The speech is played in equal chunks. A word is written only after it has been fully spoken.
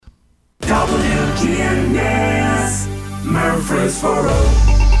WGNS Murfreesboro.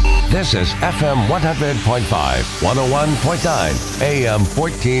 This is FM 100.5, 101.9, AM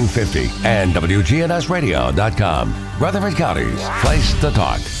 1450, and WGNSradio.com. Rutherford County's place to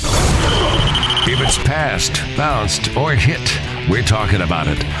talk. If it's passed, bounced, or hit, we're talking about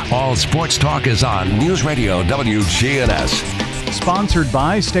it. All sports talk is on News Radio WGNS. Sponsored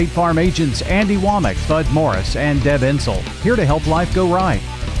by State Farm agents Andy Womack, Bud Morris, and Deb Insel. Here to help life go right.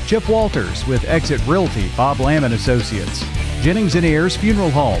 Chip Walters with Exit Realty, Bob Lamb and Associates. Jennings and Ayers Funeral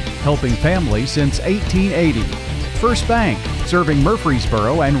Home, helping families since 1880. First Bank, serving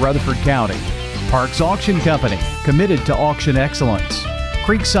Murfreesboro and Rutherford County. Parks Auction Company, committed to auction excellence.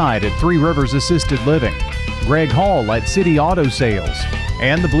 Creekside at Three Rivers Assisted Living. Greg Hall at City Auto Sales.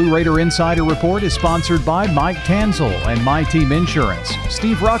 And the Blue Raider Insider Report is sponsored by Mike Tanzel and My Team Insurance,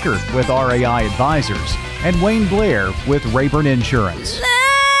 Steve Ruckert with RAI Advisors, and Wayne Blair with Rayburn Insurance.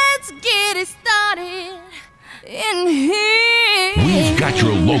 Let's get it started in here. We've got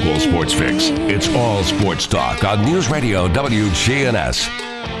your local sports fix. It's all sports talk on News Radio WGNS.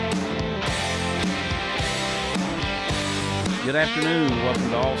 Good afternoon. Welcome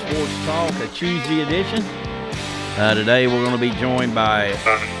to All Sports Talk, a Tuesday edition. Today we're going to be joined by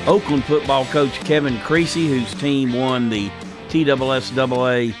Oakland football coach Kevin Creasy, whose team won the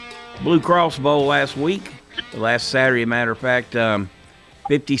TSSAA Blue Cross Bowl last Saturday, as a matter of fact,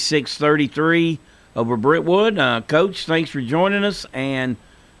 56-33 over Brentwood. Coach, thanks for joining us, and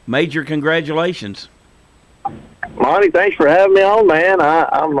major congratulations. Monty, thanks for having me on, man.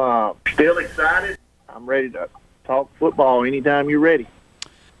 I'm still excited. I'm ready to talk football anytime you're ready.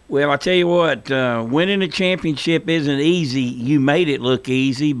 Well, I tell you what, winning a championship isn't easy. You made it look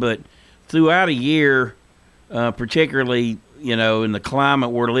easy, but throughout a year, particularly, in the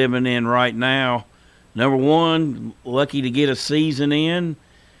climate we're living in right now, number one, lucky to get a season in,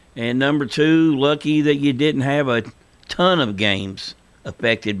 and number two, lucky that you didn't have a ton of games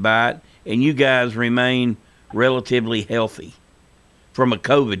affected by it, and you guys remain relatively healthy from a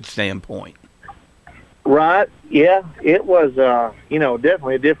COVID standpoint. Right. Yeah, it was,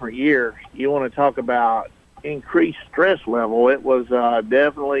 definitely a different year. You want to talk about increased stress level. It was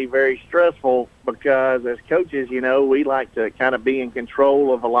definitely very stressful because as coaches, we like to kind of be in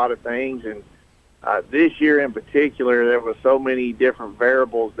control of a lot of things. And this year in particular, there were so many different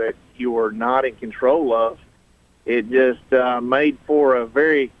variables that you were not in control of. It just made for a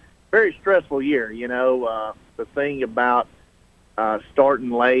very, very stressful year. The thing about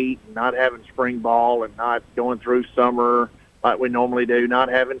starting late, not having spring ball and not going through summer like we normally do, not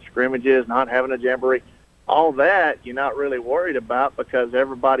having scrimmages, not having a jamboree, all that you're not really worried about because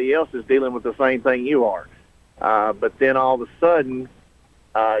everybody else is dealing with the same thing you are. But then all of a sudden,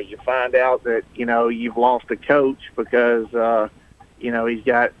 you find out that, you've lost a coach because, he's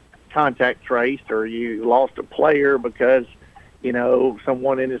got contact traced, or you lost a player because,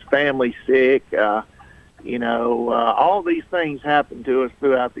 someone in his family's sick. All these things happen to us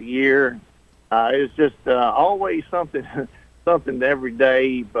throughout the year. It's just always something every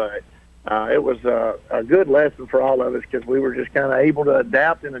day, but it was a good lesson for all of us because we were just kind of able to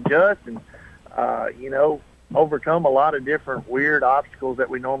adapt and adjust and, overcome a lot of different weird obstacles that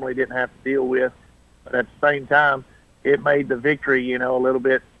we normally didn't have to deal with. But at the same time, it made the victory, a little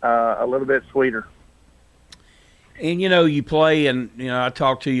bit sweeter. And, you play, and, I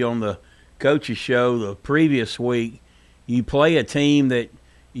talked to you on the coach's show the previous week. You play a team that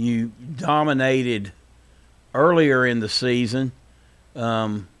you dominated earlier in the season,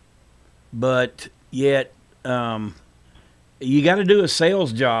 but yet you got to do a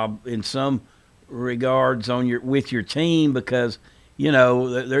sales job in some regards with your team because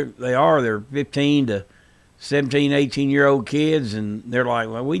they're 15 to 17, 18-year-old kids, and they're like,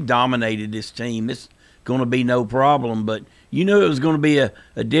 well, we dominated this team. It's going to be no problem, but you knew it was going to be a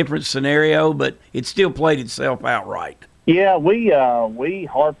different scenario, but it still played itself out right. Yeah, we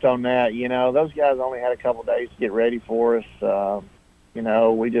harped on that. Those guys only had a couple of days to get ready for us.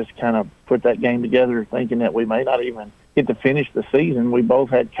 We just kind of put that game together thinking that we may not even get to finish the season. We both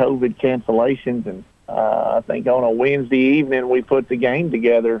had COVID cancellations, and I think on a Wednesday evening we put the game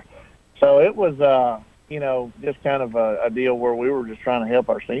together. So it was, just kind of a deal where we were just trying to help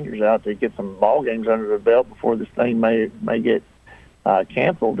our seniors out to get some ball games under their belt before this thing may get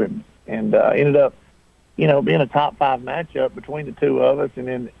canceled, and ended up, being a top 5 matchup between the two of us. And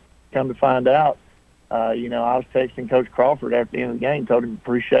then come to find out, I was texting Coach Crawford after the end of the game, told him to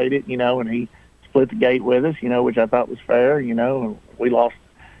appreciate it, and he split the gate with us, which I thought was fair, and we lost,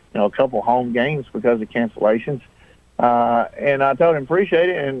 a couple home games because of cancellations. And I told him appreciate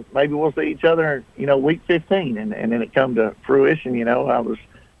it, and maybe we'll see each other, week 15. And then it come to fruition, I was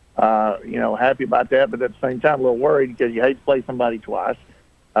happy about that, but at the same time, a little worried because you hate to play somebody twice.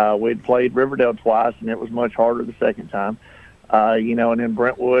 We'd played Riverdale twice, and it was much harder the second time. And then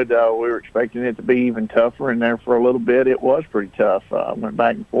Brentwood, we were expecting it to be even tougher, and there for a little bit it was pretty tough. Went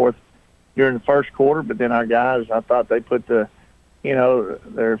back and forth during the first quarter, but then our guys, I thought they put their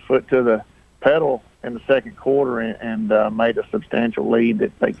foot to the pedal in the second quarter and made a substantial lead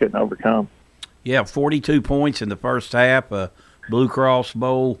that they couldn't overcome. Yeah, 42 points in the first half, a Blue Cross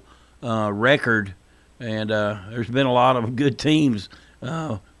Bowl record, and there's been a lot of good teams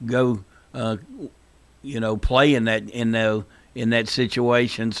play in that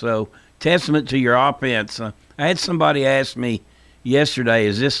situation. So testament to your offense. I had somebody ask me yesterday,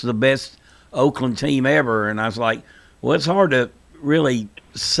 "Is this the best Oakland team ever?" And I was like, "Well, it's hard to really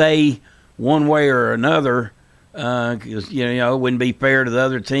say one way or another because it wouldn't be fair to the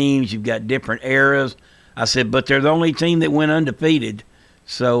other teams. You've got different eras." I said, "But they're the only team that went undefeated."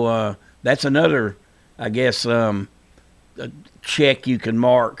 So that's another, I guess, a check you can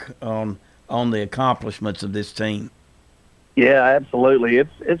mark on the accomplishments of this team. Yeah, absolutely.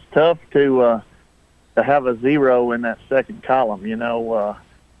 It's tough to have a zero in that second column.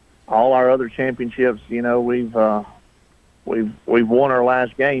 All our other championships, we've won our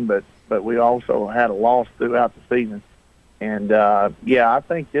last game, but we also had a loss throughout the season. And I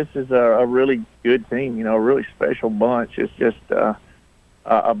think this is a really good team. A really special bunch. It's just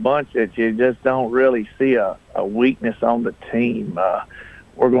a bunch that you just don't really see a weakness on the team.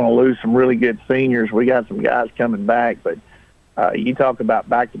 We're going to lose some really good seniors. We got some guys coming back, but you talk about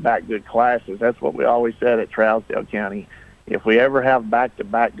back-to-back good classes. That's what we always said at Trousdale County. If we ever have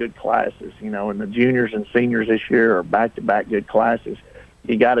back-to-back good classes, and the juniors and seniors this year are back-to-back good classes,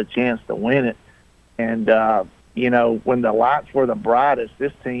 you got a chance to win it. And, when the lights were the brightest,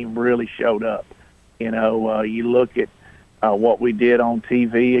 this team really showed up. You look at what we did on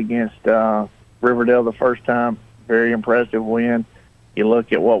TV against Riverdale the first time, very impressive win. You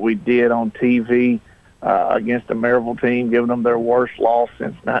look at what we did on TV against the Maryville team, giving them their worst loss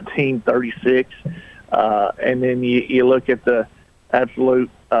since 1936. And then you look at the absolute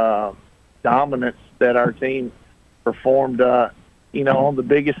dominance that our team performed, on the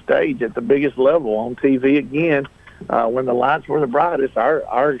biggest stage, at the biggest level, on TV again. When the lights were the brightest,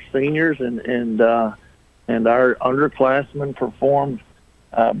 our seniors and our underclassmen performed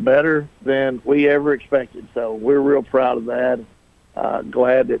better than we ever expected. So we're real proud of that.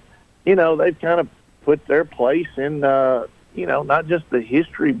 Glad that, they've kind of put their place in, not just the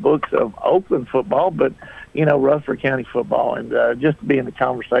history books of Oakland football, but, Rutherford County football. And just to be in the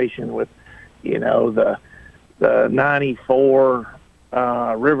conversation with, the 94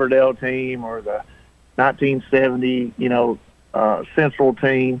 Riverdale team or the 1970, Central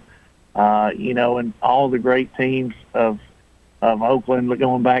team, and all the great teams of Oakland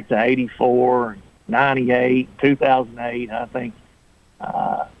going back to 84, 98, 2008, I think,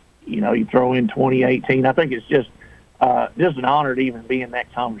 you throw in 2018. I think it's just an honor to even be in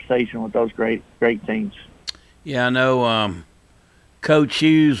that conversation with those great teams. Yeah, I know Coach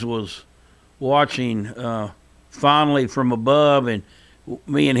Hughes was watching fondly from above, and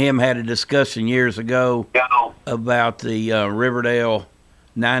me and him had a discussion years ago about the Riverdale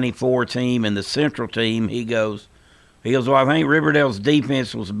 94 team and the Central team. He goes, well, I think Riverdale's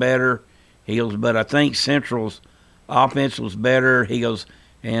defense was better. He goes, but I think Central's offense was better. He goes,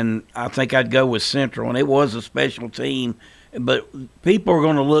 and I think I'd go with Central. And it was a special team. But people are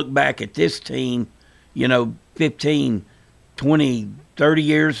going to look back at this team, 15, 20, 30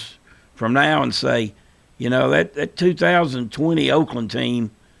 years from now and say, that 2020 Oakland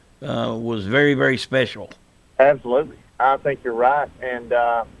team was very, very special. Absolutely. I think you're right. And,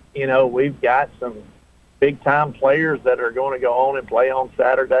 we've got some big-time players that are going to go on and play on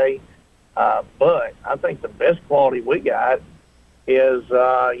Saturday. But I think the best quality we got is,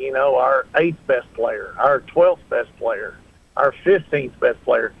 our 8th best player, our 12th best player, our 15th best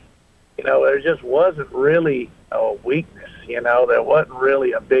player. There just wasn't really a weakness. There wasn't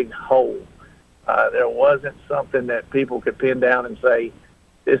really a big hole. There wasn't something that people could pin down and say,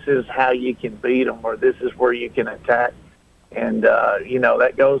 this is how you can beat them or this is where you can attack. And,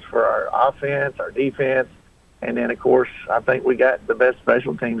 that goes for our offense, our defense. And then, of course, I think we got the best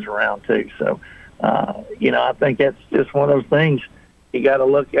special teams around, too. So, I think that's just one of those things. You got to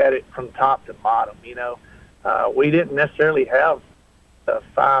look at it from top to bottom, We didn't necessarily have the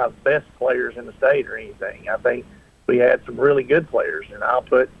 5 best players in the state or anything. I think we had some really good players. And I'll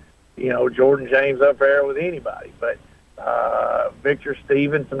put, Jordan James up there with anybody. But Victor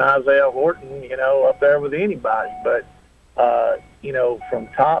Stevens and Isaiah Horton, up there with anybody. But, from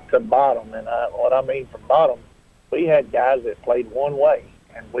top to bottom, and what I mean from bottom, we had guys that played one way,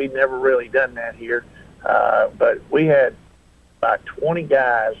 and we've never really done that here. But we had about 20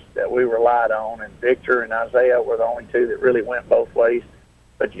 guys that we relied on, and Victor and Isaiah were the only two that really went both ways.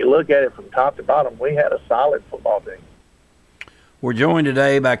 But you look at it from top to bottom, we had a solid football team. We're joined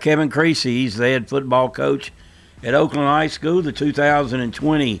today by Kevin Creasy. He's the head football coach at Oakland High School, the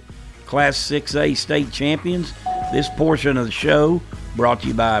 2020 Class 6A state champions. This portion of the show brought to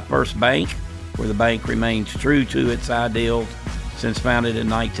you by First Bank, where the bank remains true to its ideals since founded in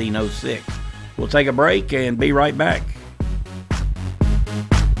 1906. We'll take a break and be right back.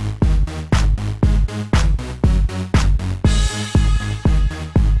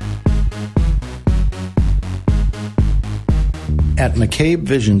 At McCabe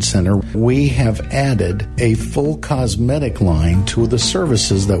Vision Center, we have added a full cosmetic line to the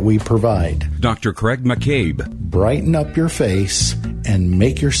services that we provide. Dr. Craig McCabe. Brighten up your face and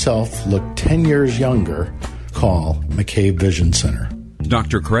make yourself look 10 years younger. Call McCabe Vision Center.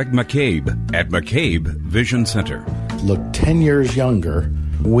 Dr. Craig McCabe at McCabe Vision Center. Look 10 years younger.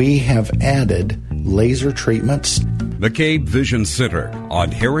 We have added laser treatments. McCabe Vision Center on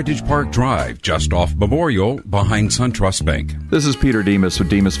Heritage Park Drive, just off Memorial, behind SunTrust Bank. This is Peter Demas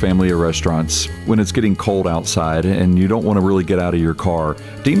with Demas Family of Restaurants. When it's getting cold outside and you don't want to really get out of your car,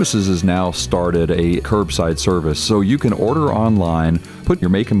 Demas's has now started a curbside service. So you can order online, put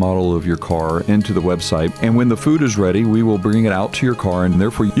your make and model of your car into the website, and when the food is ready, we will bring it out to your car, and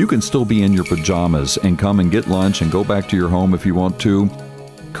therefore you can still be in your pajamas and come and get lunch and go back to your home if you want to.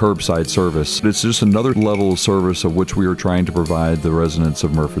 Curbside service. It's just another level of service of which we are trying to provide the residents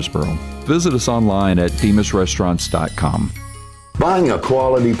of Murfreesboro. Visit us online at demasrestaurants.com. Buying a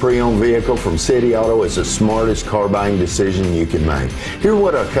quality pre-owned vehicle from City Auto is the smartest car buying decision you can make. Hear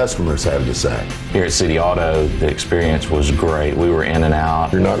what our customers have to say. Here at City Auto, the experience was great. We were in and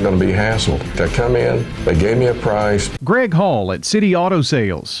out. You're not going to be hassled. They come in, they gave me a price. Greg Hall at City Auto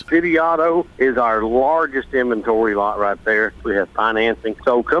Sales. City Auto is our largest inventory lot right there. We have financing.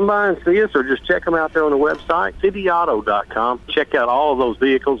 So come by and see us, or just check them out there on the website, cityauto.com. Check out all of those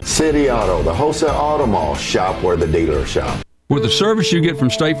vehicles. City Auto, the wholesale auto mall. Shop where the dealers shop. With the service you get from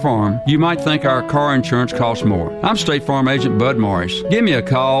State Farm, you might think our car insurance costs more. I'm State Farm Agent Bud Morris. Give me a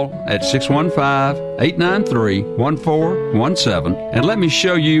call at 615-893-1417 and let me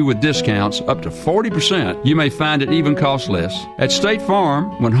show you with discounts up to 40%. You may find it even costs less. At State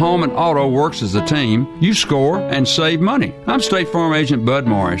Farm, when home and auto works as a team, you score and save money. I'm State Farm Agent Bud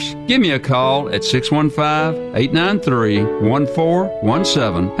Morris. Give me a call at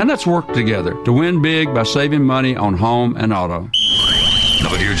 615-893-1417 and let's work together to win big by saving money on home and auto.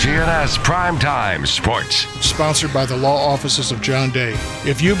 WGNS Primetime Sports. Sponsored by the law offices of John Day.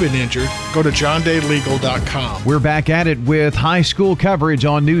 If you've been injured, go to johndaylegal.com. We're back at it with high school coverage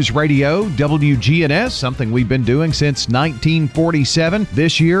on News Radio, WGNS, something we've been doing since 1947.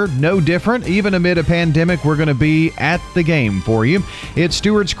 This year, no different. Even amid a pandemic, we're going to be at the game for you. It's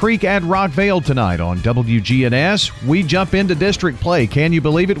Stewart's Creek at Rockvale tonight on WGNS. We jump into district play. Can you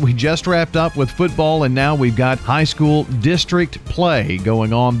believe it? We just wrapped up with football, and now we've got high school district play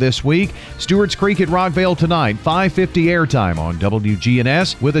going on this week. Stewart's Creek at Rockvale tonight, 5:50 airtime on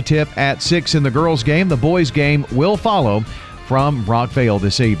WGNS with a tip at 6 in the girls' game. The boys' game will follow from Rockvale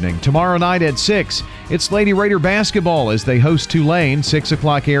this evening. Tomorrow night at 6, it's Lady Raider basketball as they host Tulane, 6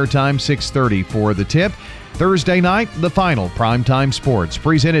 o'clock airtime, 6:30 for the tip. Thursday night, the final Primetime Sports,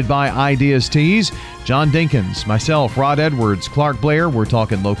 presented by Ideas Tees. John Dinkins, myself, Rod Edwards, Clark Blair, we're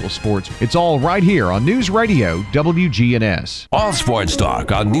talking local sports. It's all right here on News Radio WGNS. All sports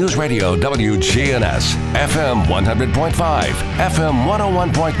talk on News Radio WGNS, FM 100.5, FM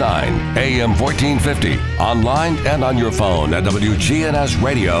 101.9, AM 1450, online and on your phone at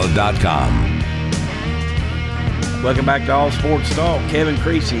WGNSradio.com. Welcome back to All Sports Talk. Kevin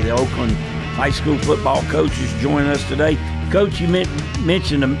Creasy, the Oakland high school football coach, is joining us today. Coach, you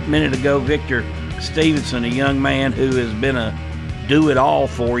mentioned a minute ago Victor Stevenson, a young man who has been a do-it-all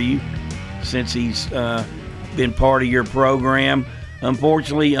for you since he's been part of your program.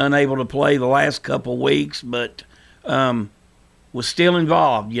 Unfortunately, unable to play the last couple weeks, but was still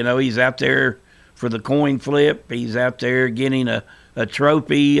involved. You know, he's out there for the coin flip. He's out there getting a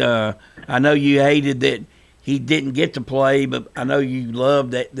trophy. I know you hated that he didn't get to play, but I know you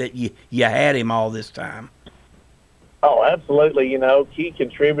loved that you had him all this time. Oh, absolutely. You know, key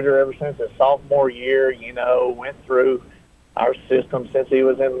contributor ever since his sophomore year, you know, went through our system since he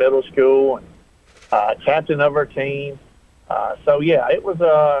was in middle school, and captain of our team. So, yeah, it was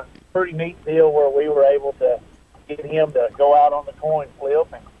a pretty neat deal where we were able to get him to go out on the coin flip,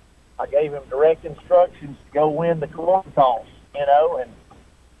 and I gave him direct instructions to go win the coin toss, you know, and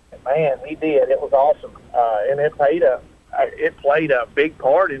man, he did. It was awesome. And it paid a it played a big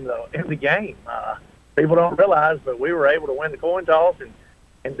part in the game. People don't realize, but we were able to win the coin toss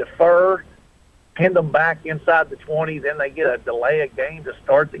and defer, pin them back inside the 20. Then they get a delay of game to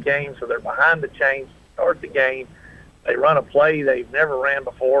start the game, so they're behind the chains to start the game. They run a play they've never ran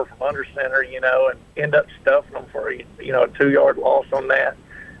before from under center, and end up stuffing them for, a 2-yard loss on that.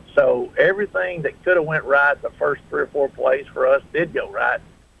 So everything that could have went right the first 3 or 4 plays for us did go right.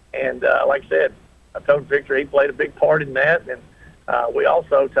 And like I said, I told Victor he played a big part in that. And we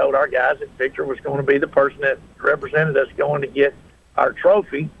also told our guys that Victor was going to be the person that represented us going to get our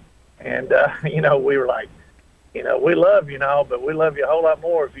trophy. And, we were like, we love you now, but we love you a whole lot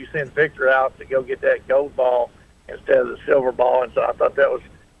more if you send Victor out to go get that gold ball instead of the silver ball. And so I thought that was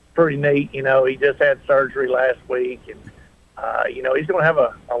pretty neat. He just had surgery last week, and he's going to have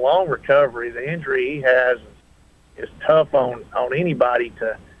a long recovery. The injury he has is tough on anybody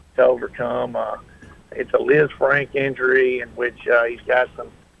to overcome. It's a Liz Frank injury in which he's got some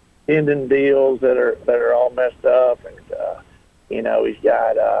tendon deals that are all messed up, and he's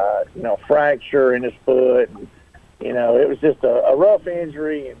got fracture in his foot. And, it was just a rough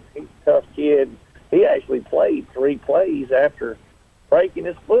injury, and he's a tough kid. He actually played 3 plays after breaking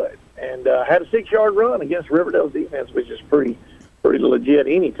his foot and had a 6-yard run against Riverdale's defense, which is pretty legit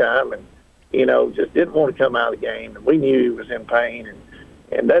anytime. And, just didn't want to come out of the game. And we knew he was in pain.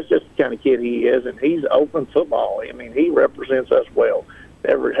 And that's just the kind of kid he is. And he's open football. I mean, he represents us well.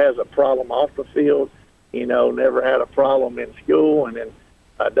 Never has a problem off the field, never had a problem in school, and then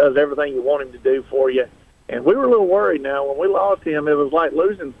does everything you want him to do for you. And we were a little worried now. When we lost him, it was like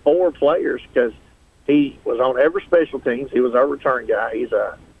losing 4 players because he was on every special teams. He was our return guy. He's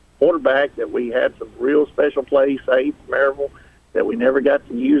a quarterback that we had some real special plays saved from Maryville that we never got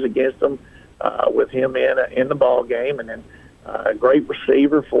to use against them with him in the ball game. And then a great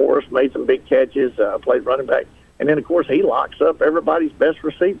receiver for us, made some big catches, played running back. And then, of course, he locks up everybody's best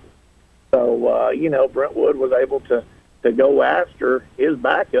receiver. So, Brentwood was able to go after his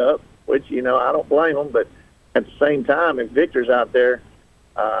backup, which, I don't blame him. But at the same time, if Victor's out there,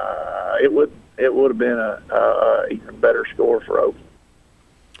 it would have been a even better score for Oakland.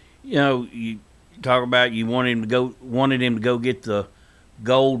 You talk about you wanted him to go get the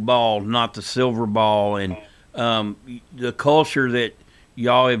gold ball, not the silver ball, and the culture that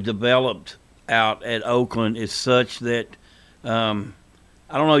y'all have developed out at Oakland is such that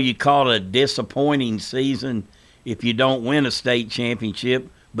I don't know, you call it a disappointing season if you don't win a state championship,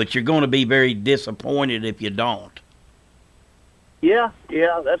 but you're going to be very disappointed if you don't. Yeah,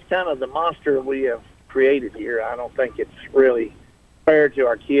 that's kind of the monster we have created here. I don't think it's really fair to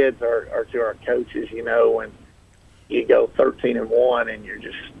our kids or to our coaches, when you go 13-1 and you're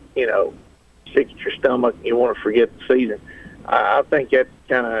just, sick at your stomach and you want to forget the season. I think that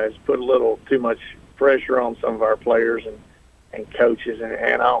kind of has put a little too much pressure on some of our players and coaches, and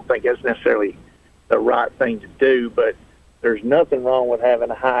I don't think that's necessarily the right thing to do, but there's nothing wrong with having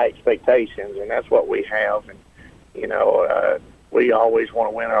high expectations, and that's what we have. And, we always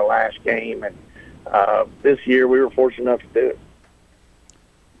want to win our last game, and this year we were fortunate enough to do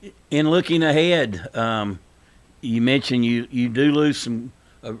it. In looking ahead, you mentioned you do lose some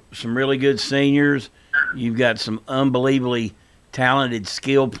really good seniors. You've got some unbelievably talented,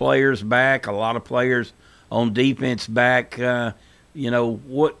 skilled players back, a lot of players on defense back.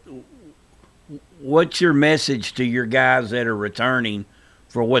 What's your message to your guys that are returning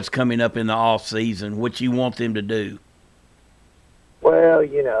for what's coming up in the off season? What you want them to do? Well, we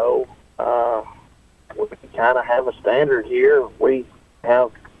kind of have a standard here. We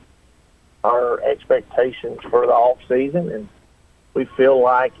have our expectations for the off season, and we feel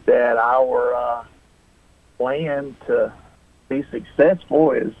like that our plan to be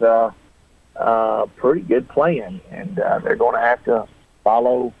successful is a pretty good plan, and they're going to have to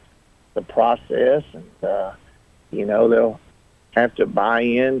follow the process, and they'll have to buy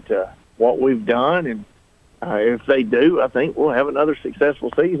into what we've done, and if they do, I think we'll have another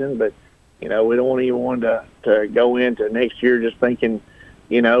successful season. But we don't want anyone to go into next year just thinking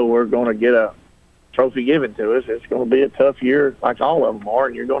we're going to get a trophy given to us. It's going to be a tough year like all of them are,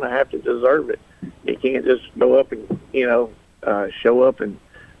 and you're going to have to deserve it. You can't just go up and show up and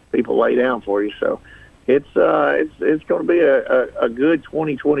people lay down for you. So it's going to be a good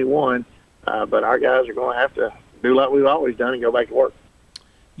 2021, but our guys are going to have to do like we've always done and go back to work.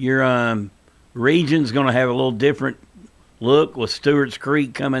 Your region's going to have a little different look with Stewart's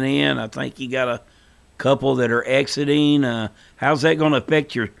Creek coming in. I think you got a couple that are exiting. How's that going to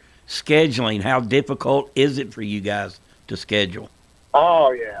affect your scheduling? How difficult is it for you guys to schedule?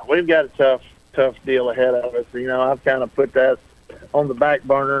 Oh, yeah. We've got a tough deal ahead of us. I've kind of put that on the back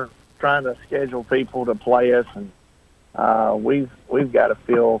burner, trying to schedule people to play us. And, we've got to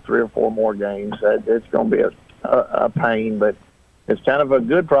fill 3 or 4 more games. It's going to be a pain, but it's kind of a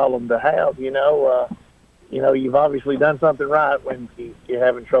good problem to have. You've obviously done something right when you're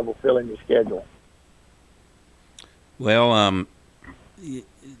having trouble filling your schedule. Well,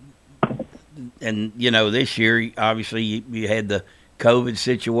 and this year obviously you had the COVID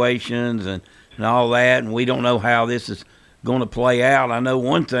situations and all that, and we don't know how this is going to play out. I know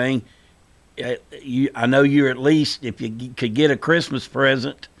one thing. I know you're at least, if you could get a Christmas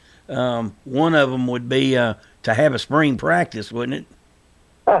present, one of them would be to have a spring practice, wouldn't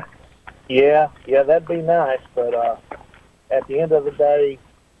it? Yeah, that'd be nice. But at the end of the day,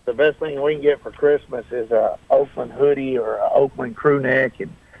 the best thing we can get for Christmas is a Oakland hoodie or an Oakland crew neck,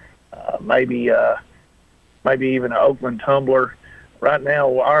 and maybe even an Oakland tumbler. Right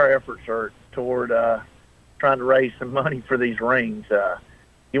now, our efforts are toward trying to raise some money for these rings.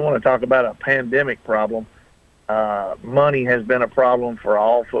 You want to talk about a pandemic problem. Money has been a problem for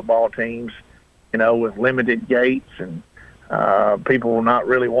all football teams, with limited gates and people not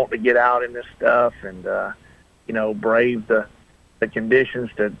really wanting to get out in this stuff and, brave the conditions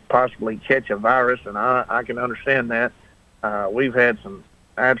to possibly catch a virus. And I can understand that. We've had some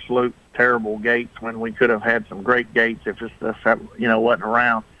absolute terrible gates when we could have had some great gates if this stuff, wasn't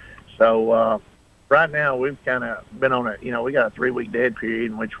around. So, right now, we've kind of been on we got a 3-week dead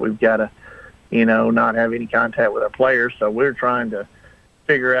period in which we've got to, not have any contact with our players. So we're trying to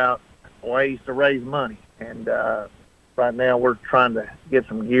figure out ways to raise money. And right now we're trying to get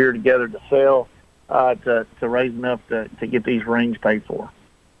some gear together to sell to raise enough to get these rings paid for.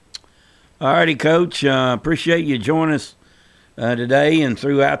 All righty, Coach. Appreciate you joining us today and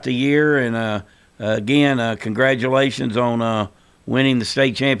throughout the year. And, again, congratulations on winning the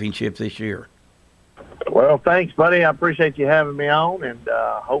state championship this year. Well, thanks, buddy. I appreciate you having me on, and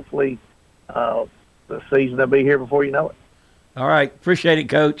hopefully the season will be here before you know it. All right. Appreciate it,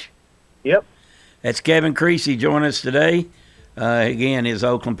 Coach. Yep. That's Kevin Creasy joining us today. Again, his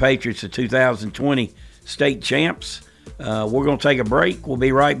Oakland Patriots, the 2020 state champs. We're going to take a break. We'll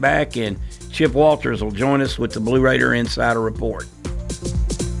be right back, and Chip Walters will join us with the Blue Raider Insider Report.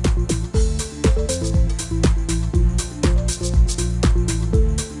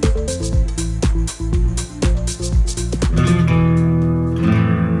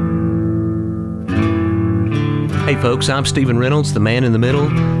 Hey folks, I'm Stephen Reynolds, the man in the middle.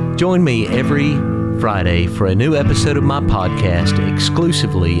 Join me every Friday for a new episode of my podcast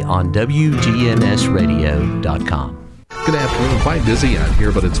exclusively on WGNSradio.com. Good afternoon. Quite busy out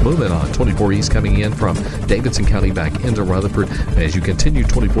here, but it's moving on. 24 East coming in from Davidson County back into Rutherford. As you continue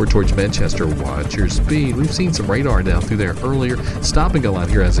 24 towards Manchester, watch your speed. We've seen some radar down through there earlier. Stop and go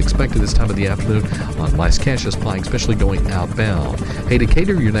out here as expected this time of the afternoon on Las Cassius Pike, especially going outbound. Hey, to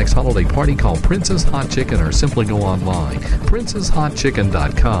cater your next holiday party, call Princess Hot Chicken or simply go online.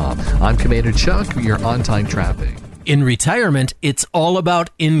 PrincessHotChicken.com. I'm Commander Chuck, your on-time traffic. In retirement, it's all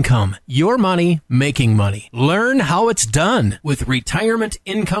about income. Your money making money. Learn how it's done with Retirement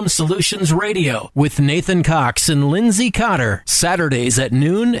Income Solutions Radio with Nathan Cox and Lindsay Cotter. Saturdays at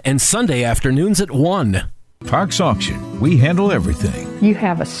noon and Sunday afternoons at 1. Parks Auction. We handle everything. You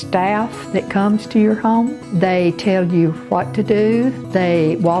have a staff that comes to your home. They tell you what to do.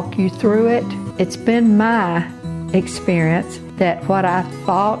 They walk you through it. It's been my experience that what I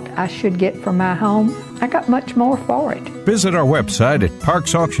thought I should get for my home, I got much more for it. Visit our website at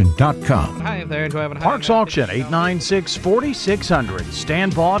parksauction.com. Hi there, Parks Auction, 896-4600.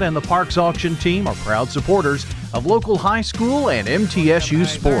 Stan Vaught and the Parks Auction team are proud supporters of local high school and MTSU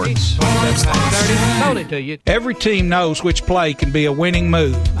sports. Every team knows which play can be a winning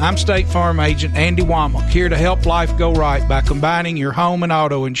move. I'm State Farm Agent Andy Womack, here to help life go right by combining your home and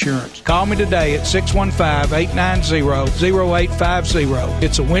auto insurance. Call me today at 615-890-0850.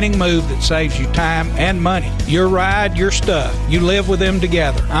 It's a winning move that saves you time and money. Your ride, your stuff. You live with them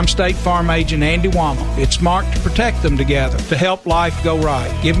together. I'm State Farm Agent Andy Womack. It's smart to protect them together to help life go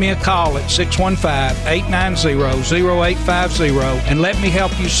right. Give me a call at 615-890-0850 and let me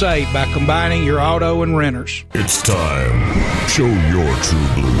help you save by combining your auto and renters. It's time. Show your true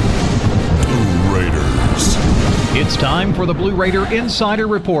blue. Blue Raiders. It's time for the Blue Raider Insider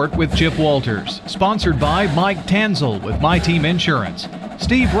Report with Chip Walters, sponsored by Mike Tanzel with My Team Insurance,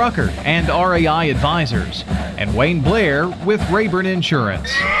 Steve Ruckert and RAI Advisors, and Wayne Blair with Rayburn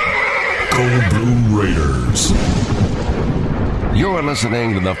Insurance. Go Blue Raiders. You're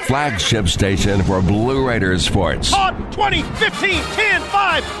listening to the flagship station for Blue Raiders sports. On 20, 15, 10,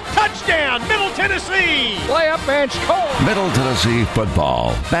 5, Touchdown, Middle Tennessee! Play up and score! Middle Tennessee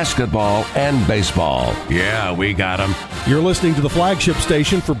football, basketball, and baseball. Yeah, we got them. You're listening to the flagship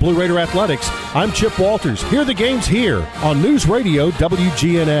station for Blue Raider Athletics. I'm Chip Walters. Hear the games here on News Radio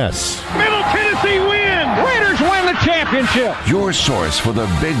WGNS. Middle Tennessee wins! Raiders win the championship! Your source for the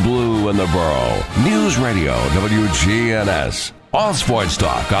Big Blue and the Borough. News Radio WGNS. All sports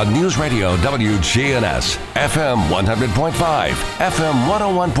talk on News Radio WGNS, FM 100.5, FM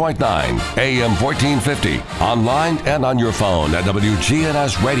 101.9, AM 1450, online and on your phone at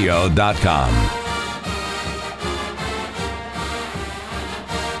WGNSradio.com.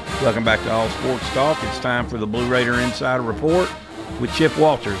 Welcome back to All Sports Talk. It's time for the Blue Raider Insider Report with Chip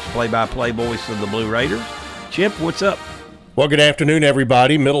Walters, play-by-play voice of the Blue Raiders. Chip, what's up? Well, good afternoon,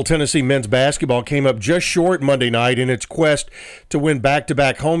 everybody. Middle Tennessee men's basketball came up just short Monday night in its quest to win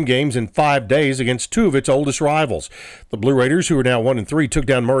back-to-back home games in 5 days against two of its oldest rivals. The Blue Raiders, who are now 1-3, took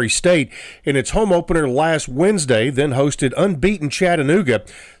down Murray State in its home opener last Wednesday, then hosted unbeaten Chattanooga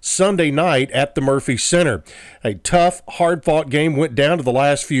Sunday night at the Murphy Center. A tough, hard-fought game went down to the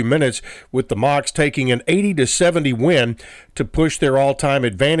last few minutes, with the Mocs taking an 80-70 win to push their all-time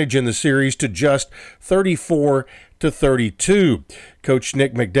advantage in the series to just 34-32. Coach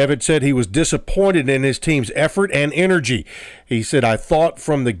Nick McDevitt said he was disappointed in his team's effort and energy. He said, "I thought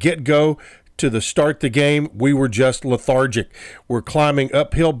from the get-go to the start the game, we were just lethargic. We're climbing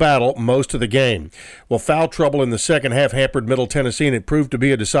uphill battle most of the game." Well, foul trouble in the second half hampered Middle Tennessee, and it proved to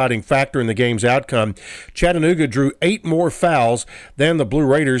be a deciding factor in the game's outcome. Chattanooga drew 8 more fouls than the Blue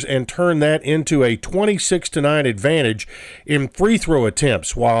Raiders and turned that into a 26-9 advantage in free throw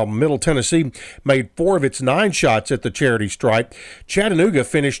attempts. While Middle Tennessee made 4 of its 9 shots at the charity stripe, Chattanooga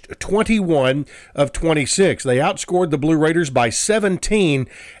finished 21 of 26. They outscored the Blue Raiders by 17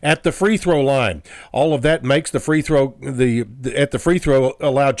 at the free throw line. All of that makes the free throw at the free throw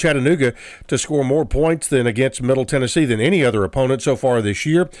allowed Chattanooga to score more points than against Middle Tennessee than any other opponent so far this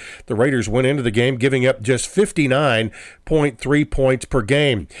year. The Raiders went into the game giving up just 59.3 points per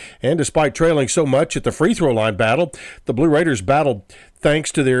game. And despite trailing so much at the free throw line battle, the Blue Raiders battled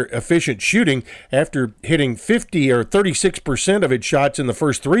thanks to their efficient shooting. After hitting 36% of its shots in the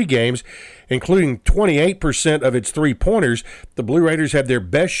first 3 games, including 28% of its three-pointers, the Blue Raiders had their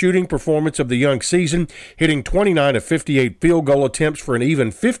best shooting performance of the young season, hitting 29 of 58 field goal attempts for an even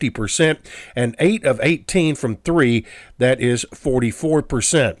 50% and 8 of 18 from 3. That is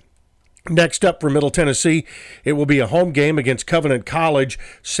 44%. Next up for Middle Tennessee, it will be a home game against Covenant College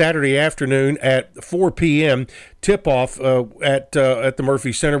Saturday afternoon at 4 p.m. Tip-off at the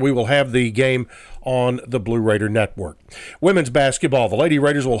Murphy Center. We will have the game on the Blue Raider Network. Women's basketball. The Lady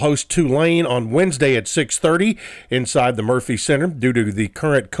Raiders will host Tulane on Wednesday at 6:30 inside the Murphy Center. Due to the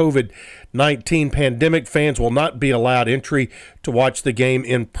current COVID-19 pandemic, fans will not be allowed entry to watch the game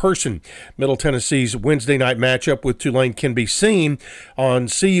in person. Middle Tennessee's Wednesday night matchup with Tulane can be seen on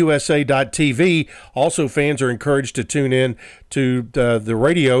CUSA.TV. Also, fans are encouraged to tune in to the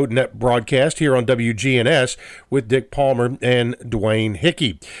radio net broadcast here on WGNS with Dick Palmer and Dwayne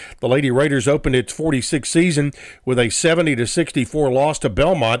Hickey. The Lady Raiders opened its 46th season with a 70-64 loss to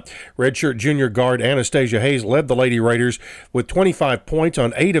Belmont. Redshirt junior guard Anastasia Hayes led the Lady Raiders with 25 points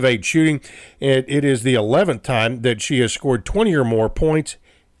on 8 of 8 shooting. It is the 11th time that she has scored 20 or more points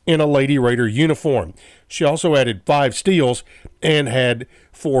in a Lady Raider uniform. She also added 5 steals and had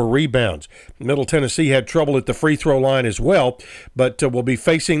 4 rebounds. Middle Tennessee had trouble at the free throw line as well, but will be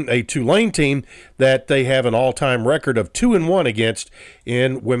facing a Tulane team that they have an all-time record of 2-1 against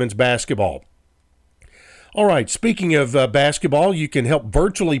in women's basketball. All right, speaking of basketball, you can help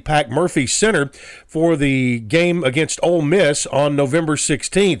virtually pack Murphy Center for the game against Ole Miss on November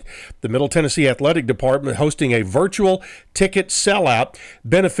 16th. The Middle Tennessee Athletic Department hosting a virtual ticket sellout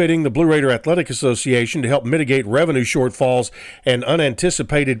benefiting the Blue Raider Athletic Association to help mitigate revenue shortfalls and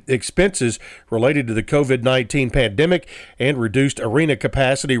unanticipated expenses related to the COVID-19 pandemic and reduced arena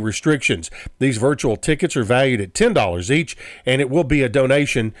capacity restrictions. These virtual tickets are valued at $10 each, and it will be a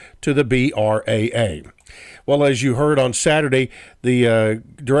donation to the BRAA. Well, as you heard on Saturday, the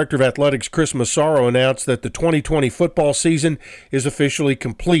Director of Athletics, Chris Massaro, announced that the 2020 football season is officially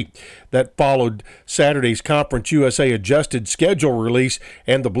complete. That followed Saturday's Conference USA adjusted schedule release,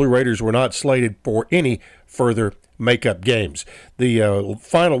 and the Blue Raiders were not slated for any further makeup games. The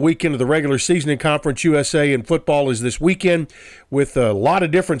final weekend of the regular season in Conference USA in football is this weekend, with a lot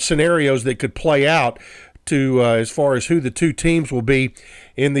of different scenarios that could play out to as far as who the two teams will be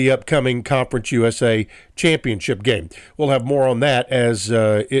in the upcoming Conference USA championship game. We'll have more on that as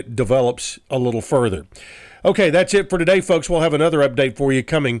it develops a little further. Okay, that's it for today, folks. We'll have another update for you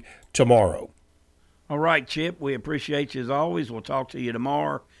coming tomorrow. All right, Chip, we appreciate you as always. We'll talk to you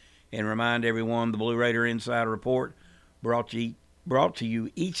tomorrow. and remind everyone the Blue Raider Insider Report brought to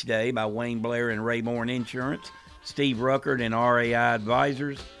you each day by Wayne Blair and Rayborn Insurance, Steve Ruckert and RAI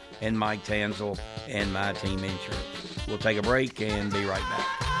Advisors, and Mike Tanzel and My Team Insurance. We'll take a break and be right back.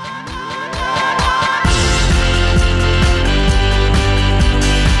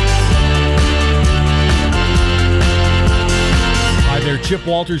 Hi there, Chip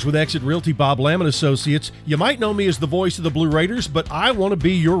Walters with Exit Realty, Bob Lamb & Associates. You might know me as the voice of the Blue Raiders, but I want to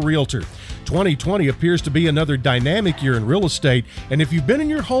be your realtor. 2020 appears to be another dynamic year in real estate, and if you've been in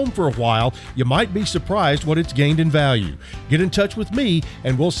your home for a while, you might be surprised what it's gained in value. Get in touch with me,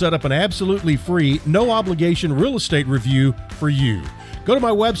 and we'll set up an absolutely free, no-obligation real estate review for you. Go to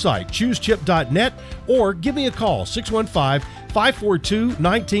my website, choosechip.net, or give me a call,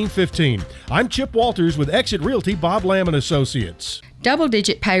 615-542-1915. I'm Chip Walters with Exit Realty, Bob Lamb & Associates.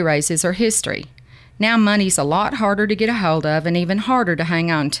 Double-digit pay raises are history. Now money's a lot harder to get a hold of and even harder to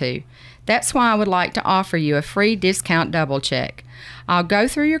hang on to. That's why I would like to offer you a free discount double check. I'll go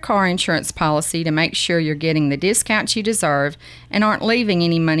through your car insurance policy to make sure you're getting the discounts you deserve and aren't leaving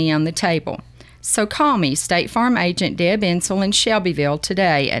any money on the table. So call me, State Farm Agent Deb Insel in Shelbyville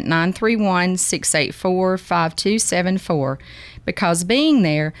today at 931-684-5274, because being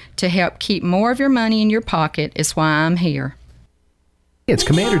there to help keep more of your money in your pocket is why I'm here. It's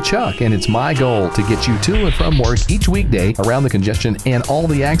Commander Chuck, and it's my goal to get you to and from work each weekday around the congestion and all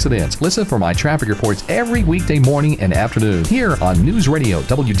the accidents. Listen for my traffic reports every weekday morning and afternoon here on News Radio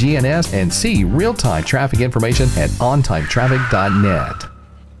WGNS, and see real-time traffic information at ontimetraffic.net.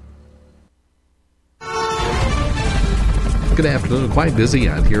 Good afternoon. Quite busy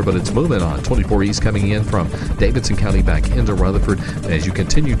out here, but it's moving on. 24 East coming in from Davidson County back into Rutherford. As you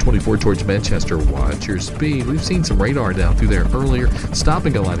continue 24 towards Manchester, watch your speed. We've seen some radar down through there earlier. Stop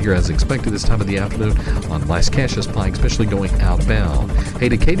and go out here as expected this time of the afternoon on Las Cassias Pike, especially going outbound. Hey,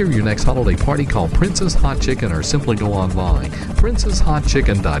 to cater your next holiday party, call Princess Hot Chicken or simply go online.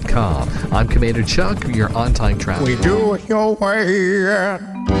 PrincessHotChicken.com. I'm Commander Chuck, your on-time traffic. We do it your way at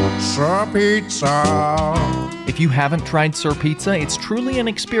Sir Pizza. If you haven't tried Sir Pizza, it's truly an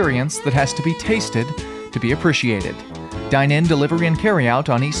experience that has to be tasted to be appreciated. Dine-in, delivery, and carry-out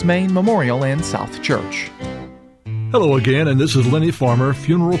on East Main, Memorial, and South Church. Hello again, and this is Lenny Farmer,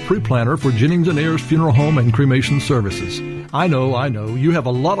 funeral pre-planner for Jennings & Ayers Funeral Home and Cremation Services. I know, you have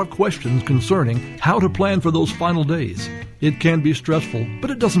a lot of questions concerning how to plan for those final days. It can be stressful,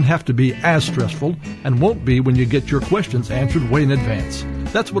 but it doesn't have to be as stressful, and won't be when you get your questions answered way in advance.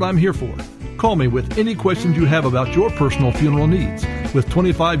 That's what I'm here for. Call me with any questions you have about your personal funeral needs. With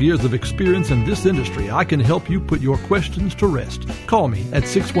 25 years of experience in this industry, I can help you put your questions to rest. Call me at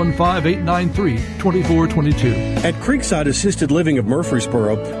 615-893-2422. At Creekside Assisted Living of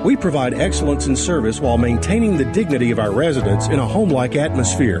Murfreesboro, we provide excellence in service while maintaining the dignity of our residents in a home-like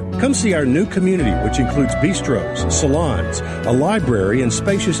atmosphere. Come see our new community, which includes bistros, salons, a library, and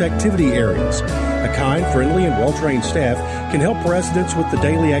spacious activity areas. A kind, friendly, and well-trained staff can help residents with the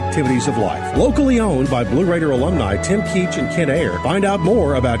daily activities of life. Locally owned by Blue Raider alumni Tim Keach and Kent Ayer. Find out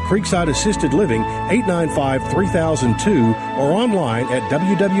more about Creekside Assisted Living, 895-3002, or online at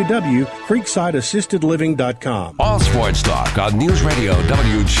www.creeksideassistedliving.com. All sports talk on News Radio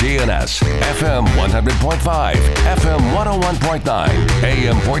WGNS, FM 100.5, FM 101.9,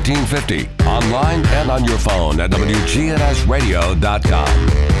 AM 1450, online and on your phone at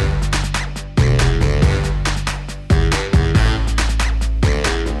WGNSradio.com.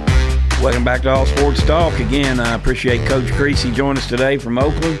 Welcome back to All Sports Talk. Again, I appreciate Coach Creasy joining us today from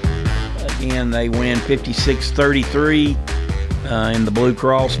Oakland. Again, they win 56-33 in the Blue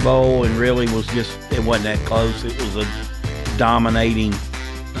Cross Bowl, and really it wasn't that close. It was a dominating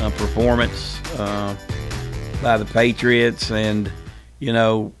performance by the Patriots, and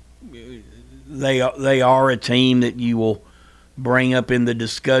they are a team that you will bring up in the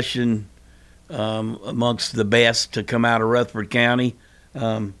discussion amongst the best to come out of Rutherford County.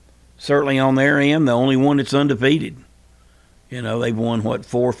 Certainly on their end, the only one that's undefeated. They've won, 4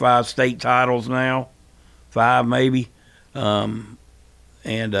 or 5 state titles now? 5 maybe. And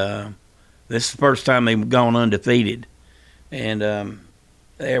this is the first time they've gone undefeated. And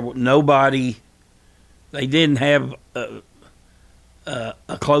they didn't have a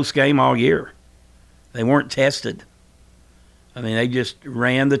close game all year. They weren't tested. They just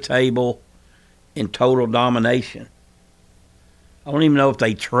ran the table in total domination. I don't even know if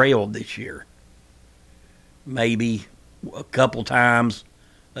they trailed this year. Maybe a couple times,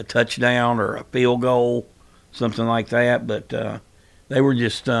 a touchdown or a field goal, something like that. But they were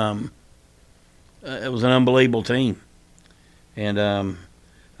just it was an unbelievable team. And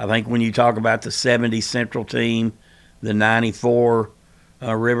I think when you talk about the 70 Central team, the 94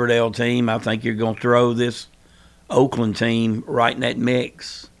 Riverdale team. I think you're going to throw this Oakland team right in that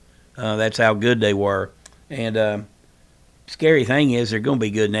mix. That's how good they were. And scary thing is they're going to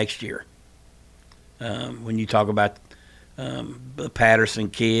be good next year. When you talk about the Patterson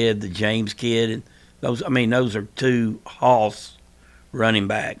kid, the James kid, and those are two Hoss running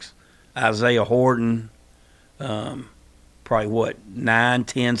backs. Isaiah Horton, probably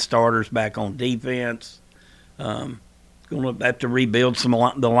 9-10 starters back on defense. Going to have to rebuild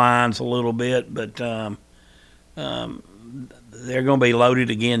the lines a little bit, but they're going to be loaded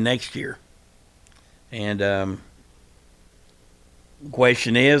again next year. And the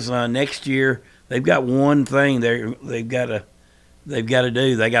question is, next year they've got one thing they've got to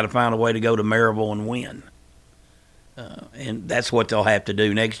do. They got to find a way to go to Maryville and win, and that's what they'll have to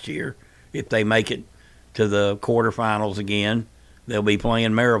do next year. If they make it to the quarterfinals again, they'll be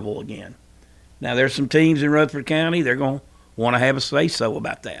playing Maryville again. Now, there's some teams in Rutherford County, they're going to want to have a say-so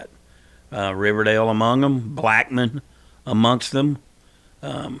about that. Riverdale among them, Blackman amongst them.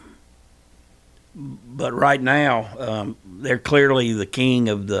 But right now, they're clearly the king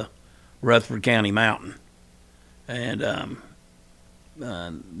of the Rutherford County Mountain. And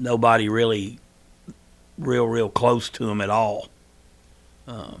nobody really real close to them at all.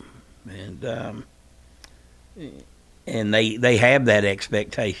 And they have that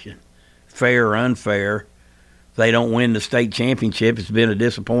expectation. Fair or unfair, if they don't win the state championship, it's been a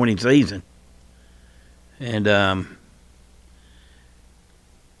disappointing season. And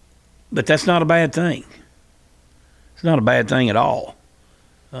but that's not a bad thing. It's not a bad thing at all.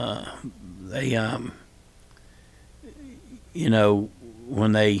 They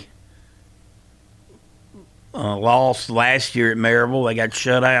when they lost last year at Maryville, they got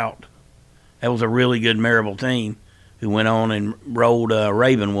shut out. That was a really good Maryville team who went on and rolled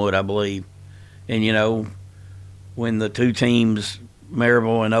Ravenwood, I believe. And, when the two teams,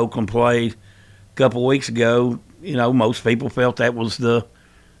 Maryville and Oakland, played a couple weeks ago, most people felt that was the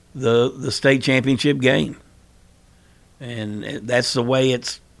state championship game. And that's the way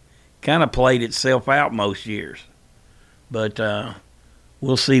it's kind of played itself out most years. But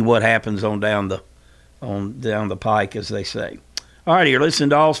we'll see what happens on down the pike, as they say. All right, you're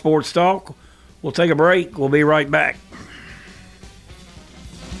listening to All Sports Talk. We'll take a break. We'll be right back.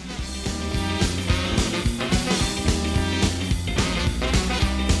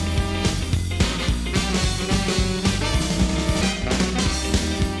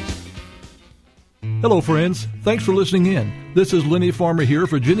 Hello, friends. Thanks for listening in. This is Lenny Farmer here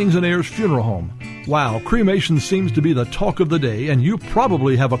for Jennings & Ayers Funeral Home. Wow, cremation seems to be the talk of the day, and you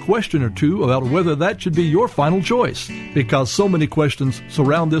probably have a question or two about whether that should be your final choice, because so many questions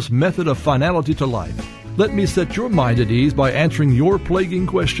surround this method of finality to life. Let me set your mind at ease by answering your plaguing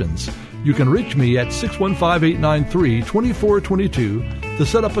questions. You can reach me at 615-893-2422 to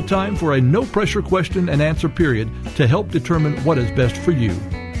set up a time for a no-pressure question and answer period to help determine what is best for you.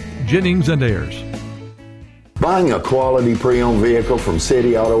 Jennings & Ayers. Buying a quality pre-owned vehicle from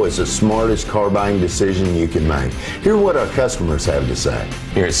City Auto is the smartest car buying decision you can make. Hear what our customers have to say.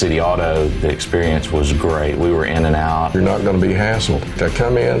 Here at City Auto, the experience was great. We were in and out. You're not going to be hassled. They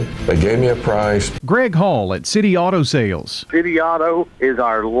come in, they gave me a price. Greg Hall at City Auto Sales. City Auto is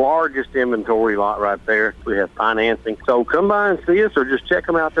our largest inventory lot right there. We have financing. So come by and see us or just check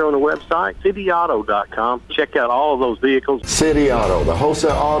them out there on the website, cityauto.com. Check out all of those vehicles. City Auto, the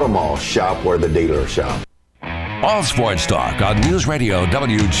wholesale auto mall. Shop where the dealers shop. All Sports Talk on News Radio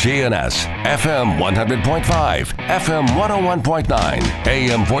WGNS, FM 100.5, FM 101.9,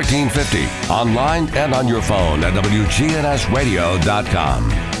 AM 1450, online and on your phone at WGNSradio.com.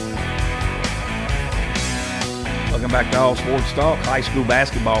 Welcome back to All Sports Talk. High school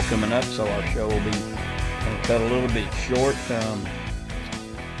basketball coming up, so our show will be cut a little bit short.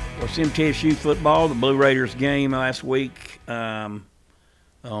 MTSU football, the Blue Raiders game last week,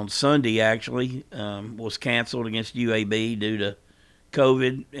 on Sunday, actually, was canceled against UAB due to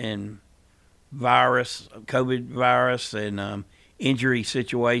COVID virus and injury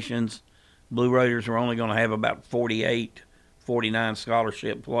situations. Blue Raiders were only going to have about 49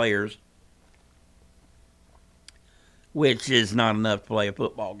 scholarship players, which is not enough to play a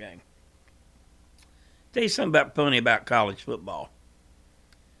football game. Tell you something funny about college football.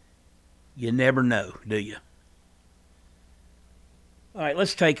 You never know, do you? All right,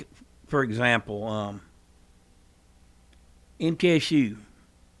 let's take, for example, MTSU.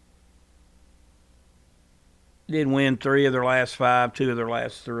 Didn't win 3 of their last 5, 2 of their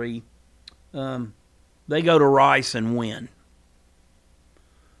last 3. They go to Rice and win.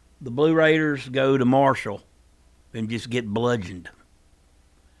 The Blue Raiders go to Marshall and just get bludgeoned.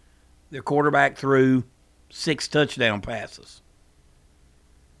 Their quarterback threw 6 touchdown passes.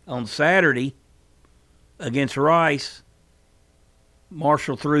 On Saturday, against Rice,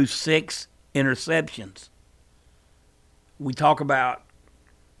 Marshall threw 6 interceptions. We talk about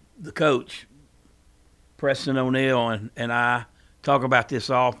the coach, Preston O'Neill, and I talk about this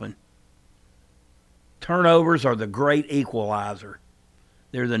often. Turnovers are the great equalizer.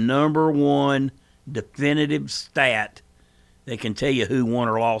 They're the number one definitive stat that can tell you who won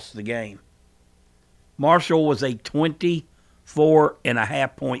or lost the game. Marshall was a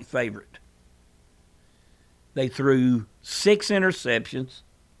 24.5-point favorite. They threw 6 interceptions.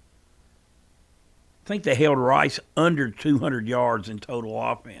 I think they held Rice under 200 yards in total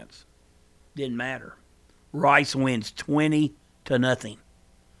offense. Didn't matter. Rice wins 20-0. I'd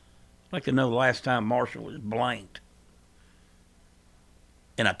like to know the last time Marshall was blanked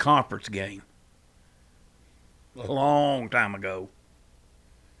in a conference game. A long time ago.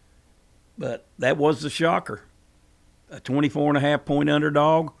 But that was the shocker. A 24.5-point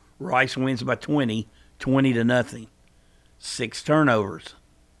underdog. Rice wins by 20-0. 6 turnovers.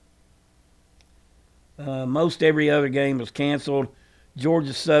 Most every other game was canceled.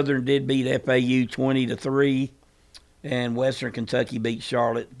 Georgia Southern did beat FAU 20-3, and Western Kentucky beat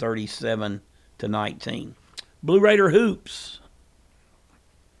Charlotte 37-19. Blue Raider hoops.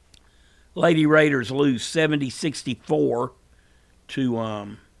 Lady Raiders lose 70-64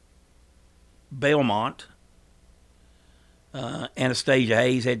 to Belmont. Anastasia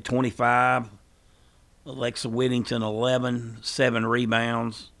Hayes had 25. Alexa Whittington 11, 7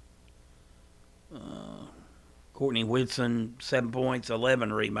 rebounds. Courtney Whitson 7 points,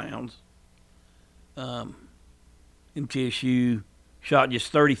 11 rebounds. MTSU shot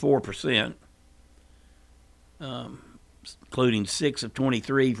just 34%, including 6 of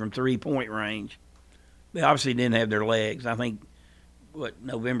 23 from three-point range. They obviously didn't have their legs. I think,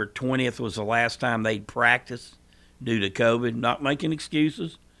 November 20th was the last time they'd practiced due to COVID. Not making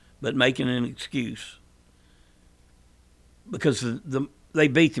excuses, but making an excuse. Because they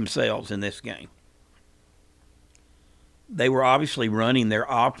beat themselves in this game. They were obviously running their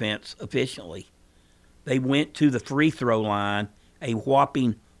offense efficiently. They went to the free throw line a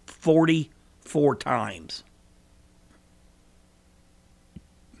whopping 44 times.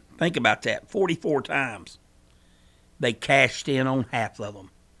 Think about that, 44 times. They cashed in on half of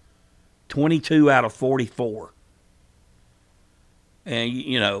them. 22 out of 44.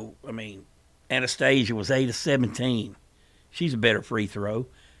 And, Anastasia was 8 of 17. She's a better free throw.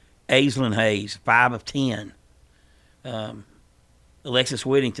 Aislinn Hayes, 5 of 10. Alexis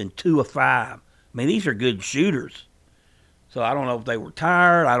Whittington, 2 of 5. These are good shooters. So I don't know if they were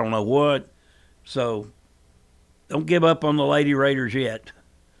tired. I don't know what. So don't give up on the Lady Raiders yet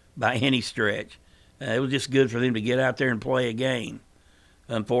by any stretch. It was just good for them to get out there and play a game.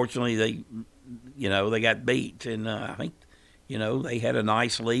 Unfortunately, they got beat. And I think, they had a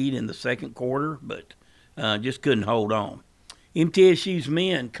nice lead in the second quarter, but just couldn't hold on. MTSU's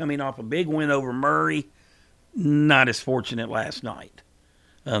men coming off a big win over Murray, not as fortunate last night.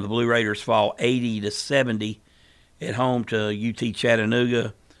 The Blue Raiders fall 80-70 at home to UT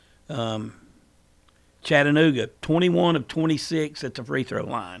Chattanooga. Chattanooga, 21 of 26 at the free throw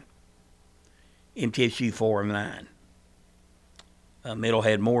line. MTSU 4 of 9. Middle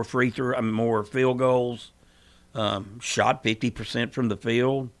had more more field goals. Shot 50% from the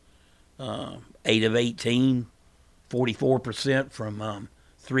field. 8 of 18, 44% from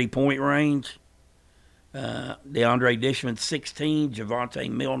 3-point range. DeAndre Dishman, 16.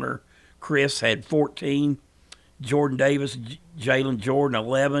 Javante Milner, Chris had 14. Jordan Davis, Jalen Jordan,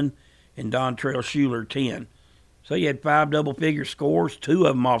 11. And Dontrell Shuler, 10. So you had 5 double-figure scores, 2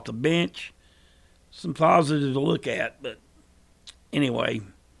 of them off the bench. Some positives to look at. But anyway,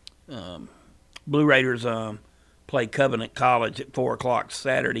 Blue Raiders play Covenant College at 4 o'clock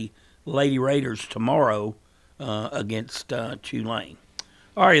Saturday. Lady Raiders tomorrow against Tulane.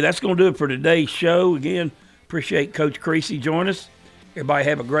 All right, that's going to do it for today's show. Again, appreciate Coach Creasy joining us. Everybody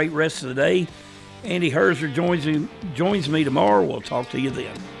have a great rest of the day. Andy Herzer joins me tomorrow. We'll talk to you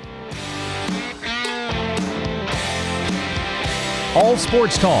then. All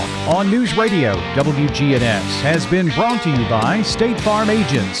Sports Talk on News Radio WGNS has been brought to you by State Farm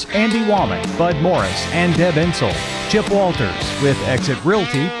agents Andy Womack, Bud Morris, and Deb Ensel. Chip Walters with Exit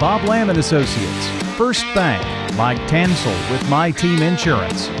Realty, Bob Lamb & Associates. First Bank, Mike Tansel with My Team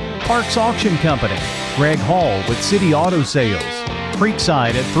Insurance. Parks Auction Company, Greg Hall with City Auto Sales.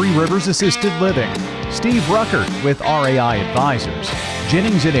 Creekside at Three Rivers Assisted Living. Steve Ruckert with RAI Advisors.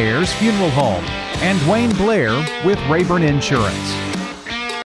 Jennings & Ayers Funeral Home. And Wayne Blair with Rayburn Insurance.